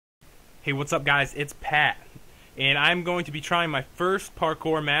Hey, what's up guys? It's Pat. And I'm going to be trying my first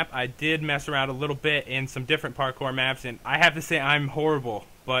parkour map. I did mess around a little bit in some different parkour maps, and I have to say I'm horrible.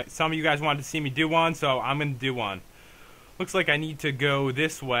 But some of you guys wanted to see me do one, so I'm going to do one. Looks like I need to go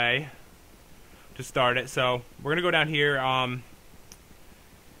this way to start it. So we're going to go down here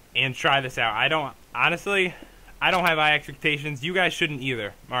and try this out. I don't have high expectations. You guys shouldn't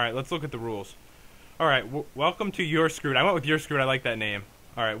either. Alright, let's look at the rules. Alright, welcome to You're Screwed. I went with You're Screwed. I like that name.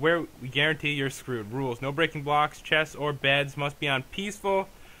 Alright, where we guarantee you're screwed. Rules: no breaking blocks, chests, or beds. Must be on peaceful.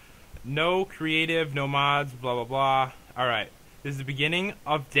 No creative, no mods, blah, blah, blah. Alright, this is the beginning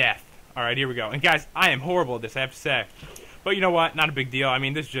of death. Alright, here we go. And guys, I am horrible at this, I have to say. But you know what? Not a big deal. I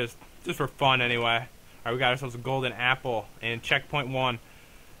mean, this is just for fun anyway. Alright, we got ourselves a golden apple and checkpoint 1.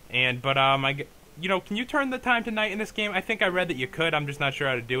 You know, can you turn the time to night in this game? I think I read that you could. I'm just not sure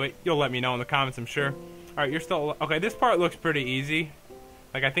how to do it. You'll let me know in the comments, I'm sure. Alright, you're still... Okay, this part looks pretty easy.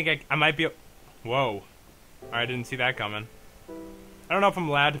 Like, I think I might be... Whoa. I didn't see that coming. I don't know if I'm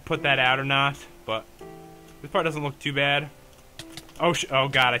allowed to put that out or not, but this part doesn't look too bad. Oh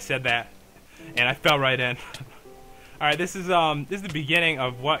God, I said that. And I fell right in. Alright, this is the beginning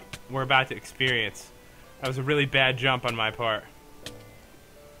of what we're about to experience. That was a really bad jump on my part.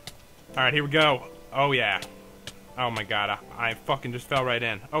 Alright, here we go. Oh, yeah. Oh, my God. I fucking just fell right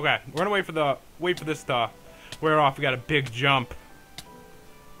in. Okay, we're gonna wait for this to wear off. We got a big jump.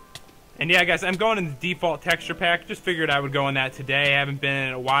 And yeah, guys, I'm going in the default texture pack. Just figured I would go in that today. I haven't been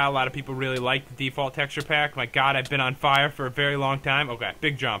in a while. A lot of people really like the default texture pack. My God, I've been on fire for a very long time. Okay,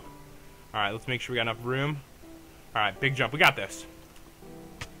 big jump. Alright, let's make sure we got enough room. Alright, big jump. We got this.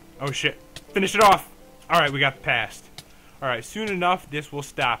 Oh, shit. Finish it off. Alright, we got past. Alright, soon enough, this will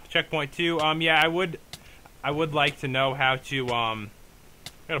stop. Checkpoint 2. Yeah, I would like to know how to, got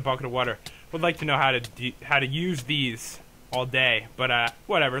a bucket of water. Would like to know how to use these all day, but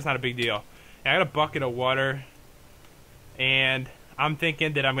whatever, it's not a big deal. I got a bucket of water, and I'm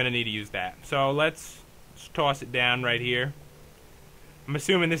thinking that I'm gonna need to use that. So let's toss it down right here. I'm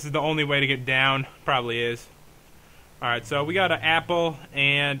assuming this is the only way to get down. Probably is. Alright, so we got an apple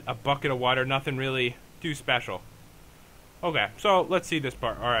and a bucket of water. Nothing really too special. Okay, so let's see this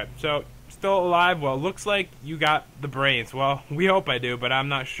part. Alright, so still alive? Well, looks like you got the brains. Well, we hope I do, but I'm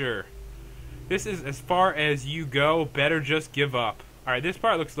not sure. This is as far as you go. Better just give up. Alright, this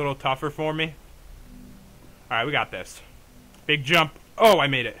part looks a little tougher for me. Alright, we got this. Big jump. Oh, I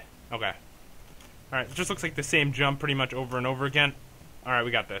made it. Okay. Alright, it just looks like the same jump pretty much over and over again. Alright,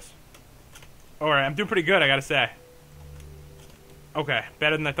 we got this. Alright, I'm doing pretty good, I gotta say. Okay,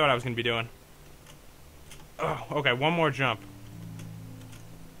 better than I thought I was gonna be doing. Oh, okay, one more jump.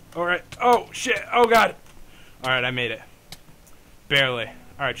 Alright. Oh, shit. Oh, God. Alright, I made it. Barely.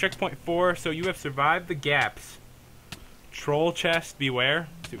 Alright, checkpoint 4. So you have survived the gaps. Troll chest, beware.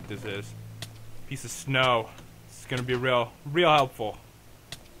 Let's see what this is. Piece of snow. This is gonna be real helpful.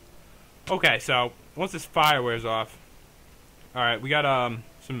 Okay, so once this fire wears off. Alright, we got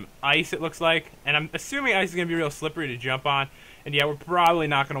some ice, it looks like. And I'm assuming ice is gonna be real slippery to jump on. And yeah, we're probably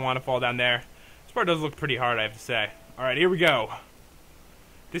not gonna want to fall down there. This part does look pretty hard, I have to say. Alright, here we go.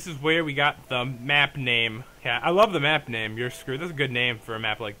 This is where we got the map name. Yeah, I love the map name. You're Screwed. That's a good name for a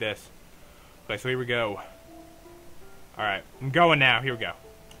map like this. Okay, so here we go. Alright, I'm going now. Here we go.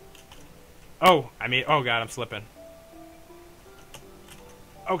 Oh, oh God, I'm slipping.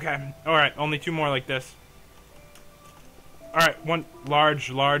 Okay, alright, only 2 more like this. Alright, one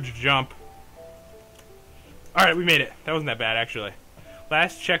large jump. Alright, we made it. That wasn't that bad, actually.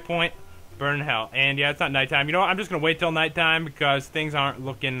 Last checkpoint. Burn in hell. And yeah, it's not nighttime. You know what? I'm just going to wait till nighttime because things aren't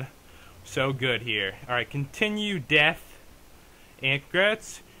looking so good here. Alright, continue death. And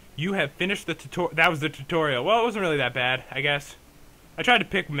congrats. You have finished the tutorial. That was the tutorial. Well, it wasn't really that bad, I guess. I tried to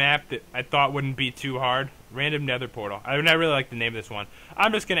pick a map that I thought wouldn't be too hard. Random nether portal. I really like the name of this one.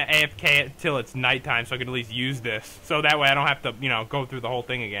 I'm just going to AFK it till it's nighttime so I can at least use this. So that way I don't have to, you know, go through the whole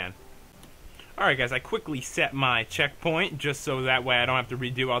thing again. Alright guys, I quickly set my checkpoint just so that way I don't have to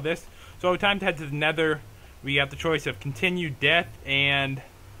redo all this. So time to head to the nether. We got the choice of continue death and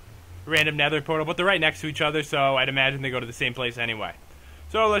random nether portal, but they're right next to each other, so I'd imagine they go to the same place anyway.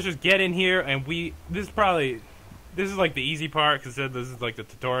 So let's just get in here, and this is like the easy part, because this is like the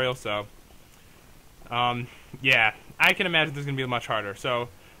tutorial, so yeah, I can imagine this is going to be much harder. So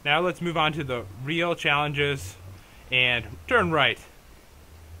now let's move on to the real challenges, and turn right.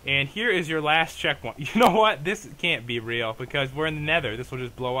 And here is your last checkpoint. You know what? This can't be real, because we're in the nether. This will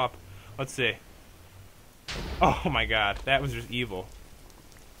just blow up. Let's see. Oh my God, that was just evil.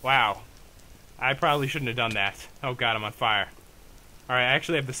 Wow. I probably shouldn't have done that. Oh God, I'm on fire. Alright, I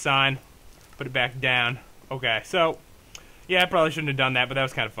actually have the sign. Put it back down. Okay, so Yeah, I probably shouldn't have done that, but that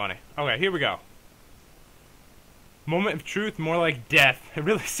was kind of funny. Okay, here we go. Moment of truth, more like death. It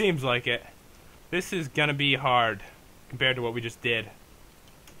really seems like it. This is gonna be hard compared to what we just did.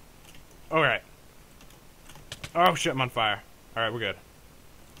 Alright. Oh shit, I'm on fire. Alright, we're good.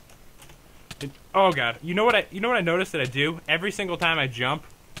 Oh god. You know what I noticed that I do? Every single time I jump,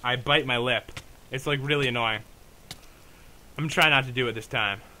 I bite my lip. It's like really annoying. I'm trying not to do it this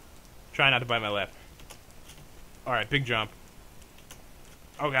time. Try not to bite my lip. Alright, big jump.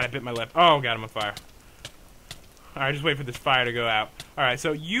 Oh god, I bit my lip. Oh god, I'm on fire. Alright, just wait for this fire to go out. Alright,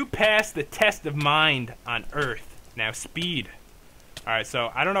 so you passed the test of mind on Earth. Now speed. Alright,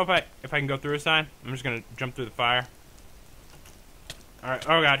 so I don't know if I can go through a sign. I'm just gonna jump through the fire. Alright,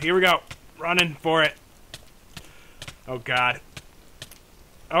 oh god, here we go. Running for it. Oh god.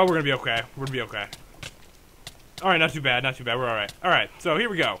 Oh, we're gonna be okay. We're gonna be okay. Alright, not too bad, not too bad. We're alright. Alright, so here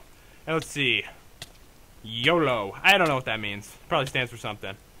we go. And let's see. YOLO. I don't know what that means. Probably stands for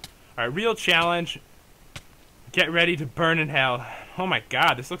something. Alright, real challenge. Get ready to burn in hell. Oh my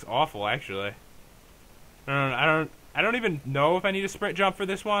god, this looks awful, actually. I don't even know if I need a sprint jump for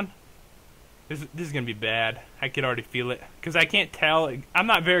this one. This is gonna be bad. I can already feel it. Because I can't tell. I'm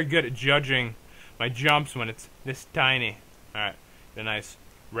not very good at judging my jumps when it's this tiny. Alright, get a nice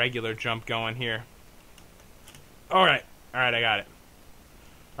regular jump going here. Alright, alright, I got it.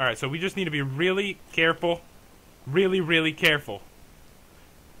 Alright, so we just need to be really careful. Really, really careful.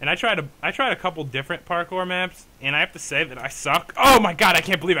 And I tried a couple different parkour maps, and I have to say that I suck. Oh my god, I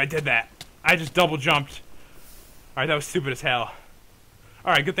can't believe I did that. I just double jumped. Alright, that was stupid as hell.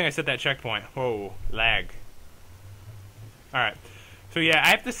 Alright, good thing I set that checkpoint. Whoa, lag. Alright. So yeah, I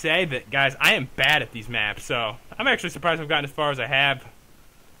have to say that, guys, I am bad at these maps, so I'm actually surprised I've gotten as far as I have.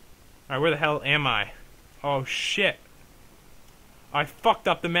 Alright, where the hell am I? Oh shit. I fucked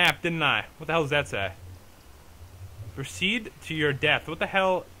up the map, didn't I? What the hell does that say? Proceed to your death. What the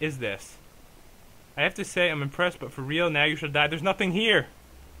hell is this? I have to say I'm impressed, but for real, now you should die. There's nothing here.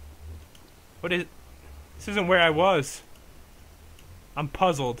 What is... This isn't where I was. I'm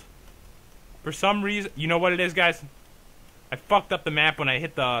puzzled. For some reason... You know what it is, guys? I fucked up the map when I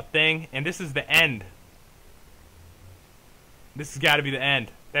hit the thing, and this is the end. This has got to be the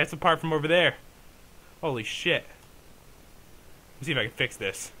end. That's the part from over there. Holy shit. Let's see if I can fix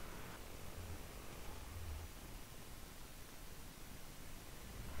this.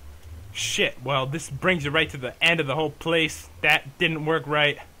 Shit, well, this brings you right to the end of the whole place. That didn't work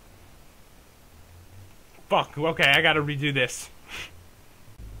right. Fuck, okay, I gotta redo this.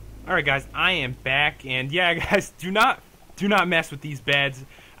 Alright guys, I am back, and yeah guys, do not mess with these beds.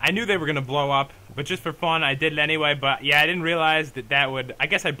 I knew they were gonna blow up, but just for fun, I did it anyway, but yeah, I didn't realize that would... I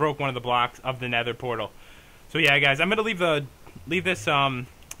guess I broke one of the blocks of the nether portal. So yeah guys, I'm gonna leave this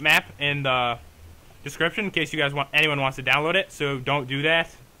map in the description in case you guys anyone wants to download it, so don't do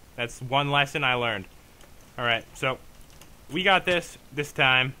that. That's one lesson I learned. Alright, so we got this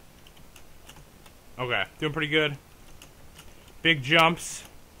time. Okay, doing pretty good. Big jumps.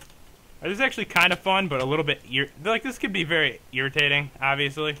 This is actually kind of fun, but a little bit like this could be very irritating,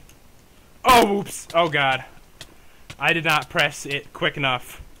 obviously. Oh, oops. Oh god. I did not press it quick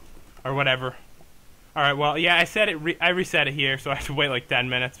enough or whatever. Alright, well, yeah, I reset it here, so I have to wait like 10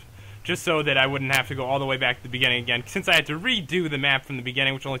 minutes. Just so that I wouldn't have to go all the way back to the beginning again. Since I had to redo the map from the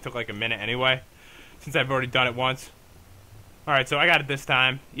beginning, which only took like a minute anyway. Since I've already done it once. Alright, so I got it this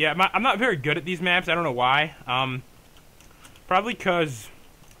time. Yeah, I'm not very good at these maps. I don't know why. Probably because,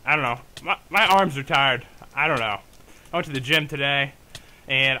 I don't know. My arms are tired. I don't know. I went to the gym today,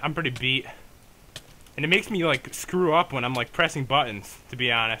 and I'm pretty beat. And it makes me like screw up when I'm like pressing buttons, to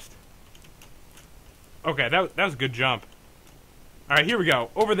be honest. Okay, that was a good jump. Alright, here we go.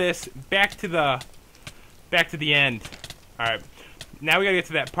 Over this, back to the end. Alright. Now we gotta get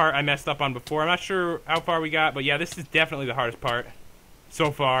to that part I messed up on before. I'm not sure how far we got, but yeah, this is definitely the hardest part so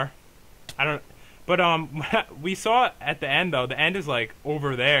far. But we saw at the end though, the end is like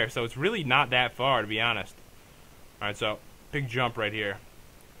over there, so it's really not that far to be honest. Alright, so big jump right here.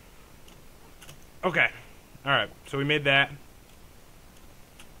 Okay. Alright, so we made that.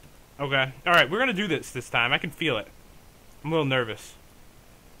 Okay. Alright, we're gonna do this time. I can feel it. I'm a little nervous.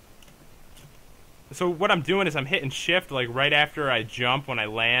 So what I'm doing is I'm hitting shift like right after I jump when I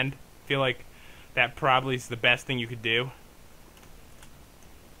land. I feel like that probably is the best thing you could do.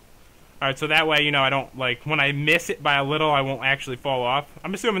 Alright, so that way, you know, I don't, like, when I miss it by a little, I won't actually fall off.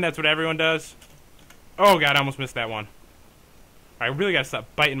 I'm assuming that's what everyone does. Oh god, I almost missed that one. Alright, I really gotta stop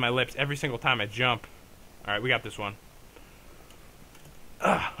biting my lips every single time I jump. Alright, we got this one.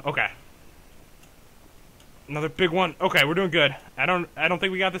 Okay. Another big one. Okay, we're doing good. I don't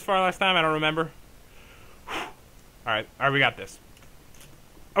think we got this far last time. I don't remember. Alright, we got this.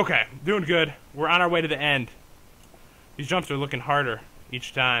 Okay, doing good. We're on our way to the end. These jumps are looking harder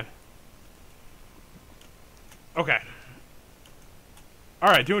each time. Okay.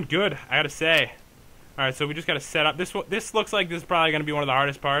 Alright, doing good, I gotta say. Alright, so we just gotta set up. This looks like this is probably gonna be one of the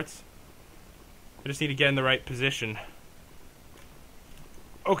hardest parts. I just need to get in the right position.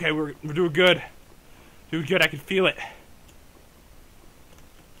 Okay, we're doing good. Doing good, I can feel it.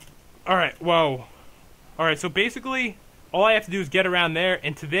 Alright, whoa. Alright, so basically, all I have to do is get around there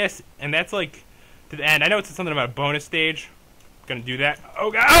and to this, and that's like to the end. I know it's something about a bonus stage. Gonna do that.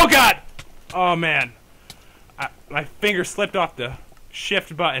 Oh god! Oh god! Oh man. My finger slipped off the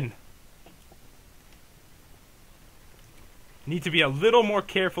shift button. Need to be a little more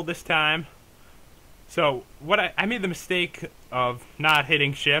careful this time. So, I made the mistake of not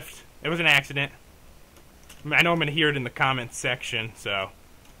hitting shift. It was an accident. I know I'm gonna hear it in the comments section, so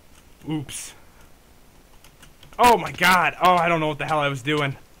oops. Oh my god. Oh, I don't know what the hell I was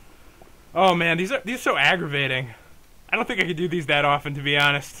doing. Oh man, these are so aggravating. I don't think I could do these that often, to be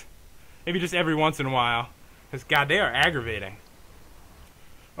honest. Maybe just every once in a while. Because god, they are aggravating.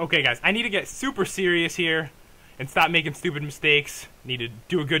 Okay guys, I need to get super serious here and stop making stupid mistakes. Need to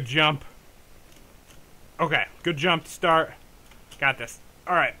do a good jump. Okay, good jump to start. Got this.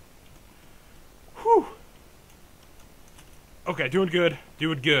 Alright. Whew. Okay, doing good.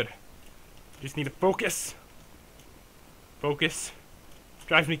 Doing good. Just need to focus. Focus.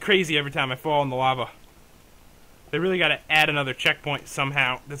 Drives me crazy every time I fall in the lava. They really gotta add another checkpoint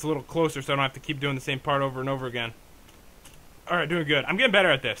somehow that's a little closer so I don't have to keep doing the same part over and over again. Alright, doing good. I'm getting better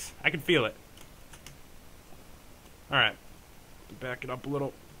at this. I can feel it. Alright. Back it up a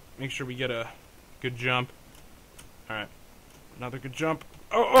little. Make sure we get a good jump. Alright. Another good jump.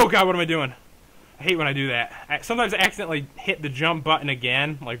 Oh god, what am I doing? I hate when I do that. Sometimes I accidentally hit the jump button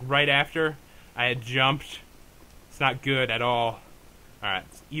again, like right after I had jumped. It's not good at all. Alright,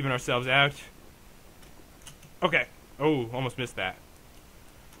 let's even ourselves out. Okay. Oh, almost missed that.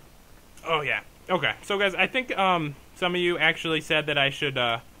 Oh, yeah. Okay. So, guys, I think some of you actually said that I should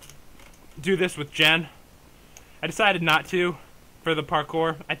do this with Jen. I decided not to for the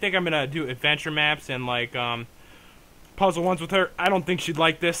parkour. I think I'm going to do adventure maps and, like, puzzle ones with her. I don't think she'd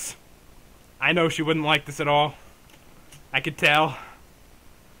like this. I know she wouldn't like this at all. I could tell.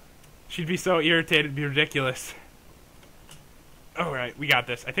 She'd be so irritated, it'd be ridiculous. Alright, we got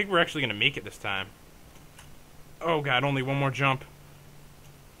this. I think we're actually going to make it this time. Oh god, only one more jump.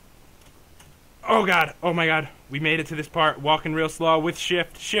 Oh god, oh my god. We made it to this part, walking real slow with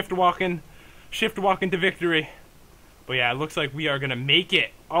shift. Shift walking to victory. But yeah, it looks like we are going to make it.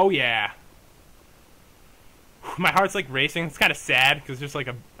 Oh yeah. My heart's like racing. It's kind of sad because it's just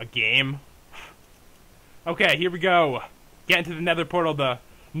like a game. Okay, here we go. Get into the nether portal the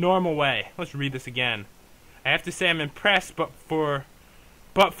normal way. Let's read this again. I have to say I'm impressed, but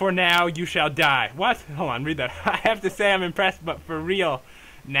for now you shall die. What? Hold on, read that. I have to say I'm impressed, but for real,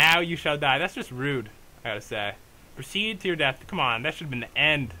 now you shall die. That's just rude, I gotta say. Proceed to your death. Come on, that should have been the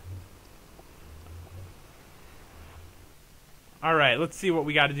end. Alright, let's see what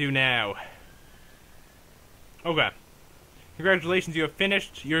we gotta do now. Okay. Congratulations, you have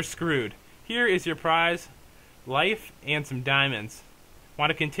finished. You're screwed. Here is your prize. Life and some diamonds. Want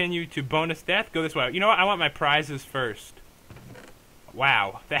to continue to bonus death? Go this way. You know what? I want my prizes first.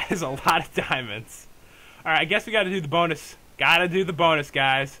 Wow, that is a lot of diamonds. Alright, I guess we gotta do the bonus. Gotta do the bonus,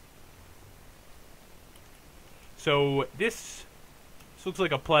 guys. So, this looks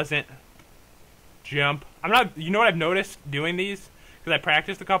like a pleasant jump. You know what I've noticed doing these? Because I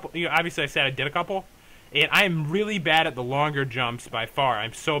practiced a couple, obviously I said I did a couple. And I am really bad at the longer jumps by far.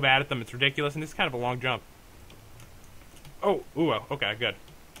 I'm so bad at them, it's ridiculous. And this is kind of a long jump. Oh, ooh, okay, good.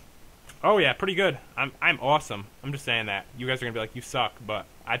 Oh yeah, pretty good. I'm awesome. I'm just saying that. You guys are gonna be like, you suck, but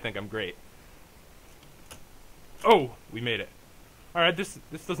I think I'm great. Oh, we made it. Alright, this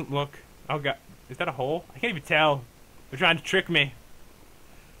doesn't look... Oh god, is that a hole? I can't even tell. They're trying to trick me.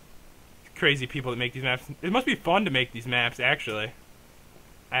 Crazy people that make these maps. It must be fun to make these maps, actually.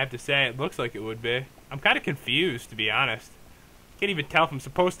 I have to say, it looks like it would be. I'm kind of confused, to be honest. Can't even tell if I'm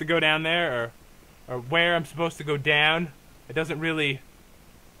supposed to go down there or where I'm supposed to go down. It doesn't really...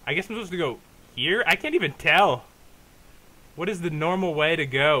 I guess I'm supposed to go here? I can't even tell. What is the normal way to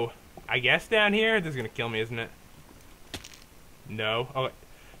go? I guess down here? This is going to kill me, isn't it? No. Oh,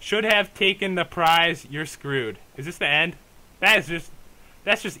 should have taken the prize. You're screwed. Is this the end? That's just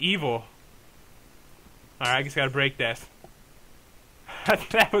evil. Alright, I guess I gotta break this.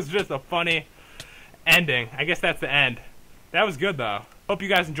 That was just a funny ending. I guess that's the end. That was good, though. Hope you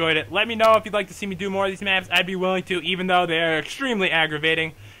guys enjoyed it. Let me know if you'd like to see me do more of these maps. I'd be willing to, even though they're extremely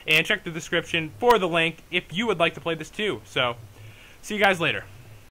aggravating. And check the description for the link if you would like to play this too. So, see you guys later.